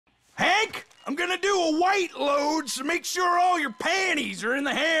Hank, I'm gonna do a white load, so make sure all your panties are in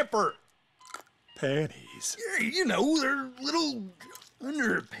the hamper. Panties? Yeah, you know, they're little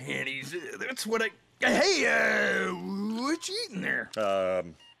underpanties. That's what I... Hey, what you eating there?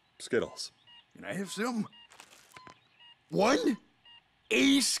 Skittles. Can I have some? One?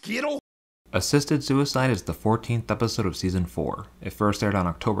 A Skittle? Assisted Suicide is the 14th episode of Season 4. It first aired on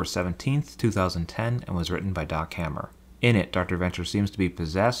October 17th, 2010, and was written by Doc Hammer. In it, Dr. Venture seems to be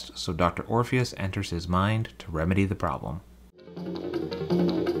possessed, so Dr. Orpheus enters his mind to remedy the problem.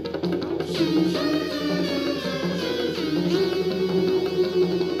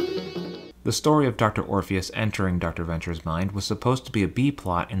 The story of Dr. Orpheus entering Dr. Venture's mind was supposed to be a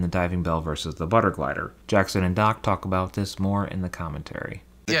B-plot in the Diving Bell versus the Butterglider. Jackson and Doc talk about this more in the commentary.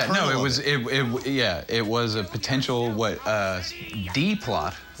 Yeah, no, it was a potential D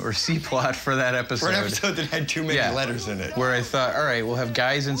plot or C plot for that episode. For an episode that had too many letters in it. Where I thought, all right, we'll have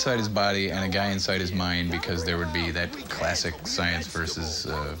guys inside his body and a guy inside his mind, because there would be that classic science versus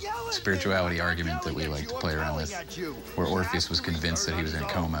spirituality argument that we like to play around with, where Orpheus was convinced that he was in a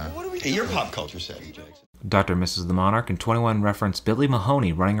coma. Hey, you're pop culture savvy, Jackson. Dr. and Mrs. the Monarch in 21 referenced Billy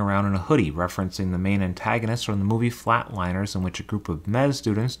Mahoney running around in a hoodie, referencing the main antagonist from the movie Flatliners, in which a group of med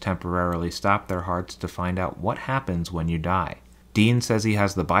students temporarily stop their hearts to find out what happens when you die. Dean says he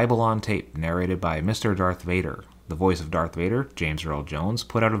has the Bible on tape, narrated by Mr. Darth Vader. The voice of Darth Vader, James Earl Jones,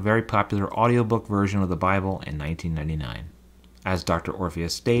 put out a very popular audiobook version of the Bible in 1999. As Dr.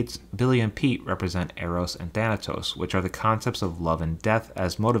 Orpheus states, Billy and Pete represent Eros and Thanatos, which are the concepts of love and death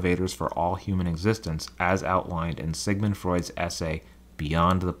as motivators for all human existence, as outlined in Sigmund Freud's essay,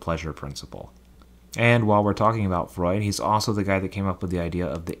 Beyond the Pleasure Principle. And while we're talking about Freud, he's also the guy that came up with the idea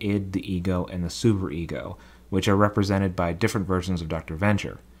of the id, the ego, and the superego, which are represented by different versions of Dr.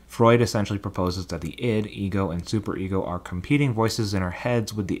 Venture. Freud essentially proposes that the id, ego, and superego are competing voices in our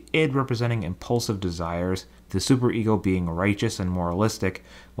heads, with the id representing impulsive desires, the superego being righteous and moralistic,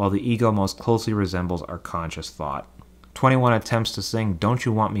 while the ego most closely resembles our conscious thought. 21 attempts to sing Don't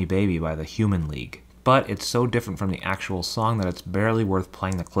You Want Me Baby by the Human League, but it's so different from the actual song that it's barely worth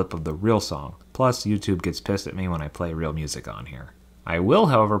playing the clip of the real song. Plus, YouTube gets pissed at me when I play real music on here. I will,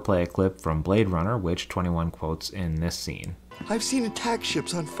 however, play a clip from Blade Runner, which 21 quotes in this scene. I've seen attack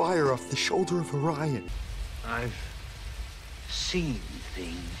ships on fire off the shoulder of Orion. I've seen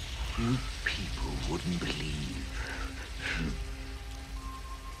things you people wouldn't believe.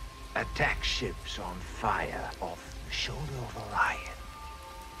 Attack ships on fire off the shoulder of Orion.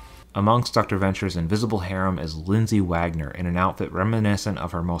 Amongst Dr. Venture's invisible harem is Lindsay Wagner in an outfit reminiscent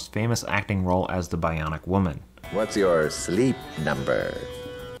of her most famous acting role as the Bionic Woman. What's your sleep number?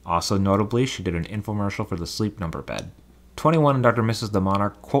 Also notably, she did an infomercial for the Sleep Number bed. 21 and Dr. and Mrs. the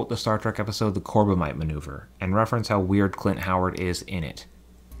Monarch quote the Star Trek episode The Corbomite Maneuver, and reference how weird Clint Howard is in it.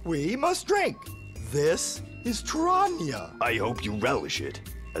 We must drink. This is Tranya. I hope you relish it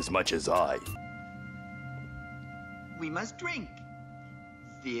as much as I. We must drink.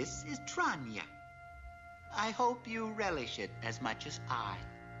 This is Tranya. I hope you relish it as much as I.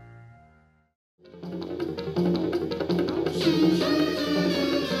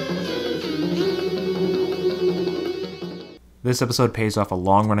 This episode pays off a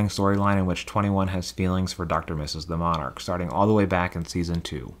long-running storyline in which 21 has feelings for Dr. and Mrs. the Monarch, starting all the way back in Season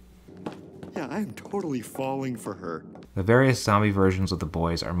 2. Yeah, I'm totally falling for her. The various zombie versions of the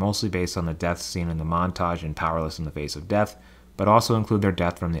boys are mostly based on the deaths seen in the montage in Powerless in the Face of Death, but also include their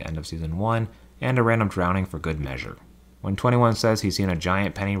death from the end of Season 1, and a random drowning for good measure. When 21 says he's seen a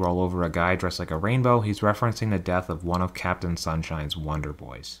giant penny roll over a guy dressed like a rainbow, he's referencing the death of one of Captain Sunshine's Wonder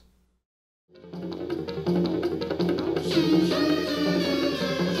Boys.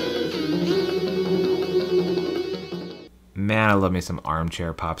 Man, I love me some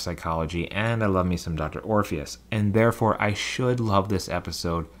armchair pop psychology, and I love me some Dr. Orpheus, and therefore I should love this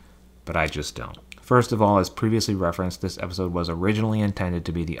episode, but I just don't. First of all, as previously referenced, this episode was originally intended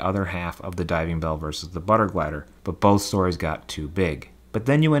to be the other half of the Diving Bell versus the Butterglider, but both stories got too big. But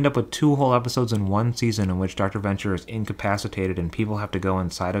then you end up with 2 whole episodes in one season in which Dr. Venture is incapacitated and people have to go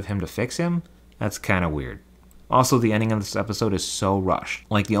inside of him to fix him? That's kinda weird. Also, the ending of this episode is so rushed.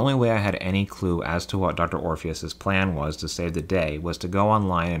 Like, the only way I had any clue as to what Dr. Orpheus's plan was to save the day was to go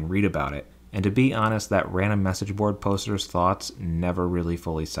online and read about it, and to be honest, that random message board poster's thoughts never really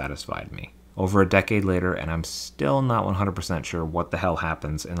fully satisfied me. Over a decade later, and I'm still not 100% sure what the hell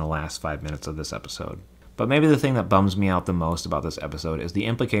happens in the last 5 minutes of this episode. But maybe the thing that bums me out the most about this episode is the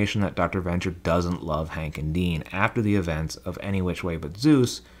implication that Dr. Venture doesn't love Hank and Dean after the events of Any Which Way But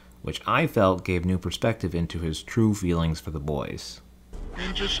Zeus, which I felt gave new perspective into his true feelings for the boys.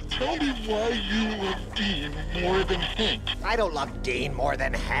 And just tell me why you love Dean more than Hank. I don't love Dean more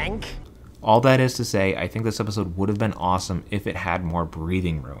than Hank. All that is to say, I think this episode would have been awesome if it had more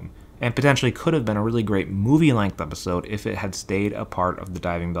breathing room, and potentially could have been a really great movie-length episode if it had stayed a part of the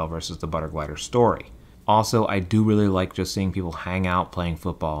Diving Bell versus the Butterglider story. Also, I do really like just seeing people hang out playing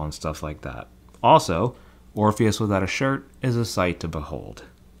football and stuff like that. Also, Orpheus without a shirt is a sight to behold.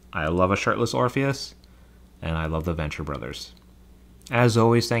 I love a shirtless Orpheus, and I love the Venture Brothers. As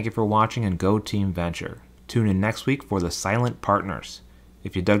always, thank you for watching, and go Team Venture. Tune in next week for the Silent Partners.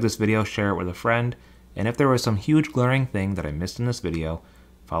 If you dug this video, share it with a friend, and if there was some huge glaring thing that I missed in this video,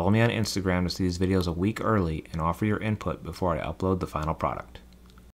 follow me on Instagram to see these videos a week early and offer your input before I upload the final product.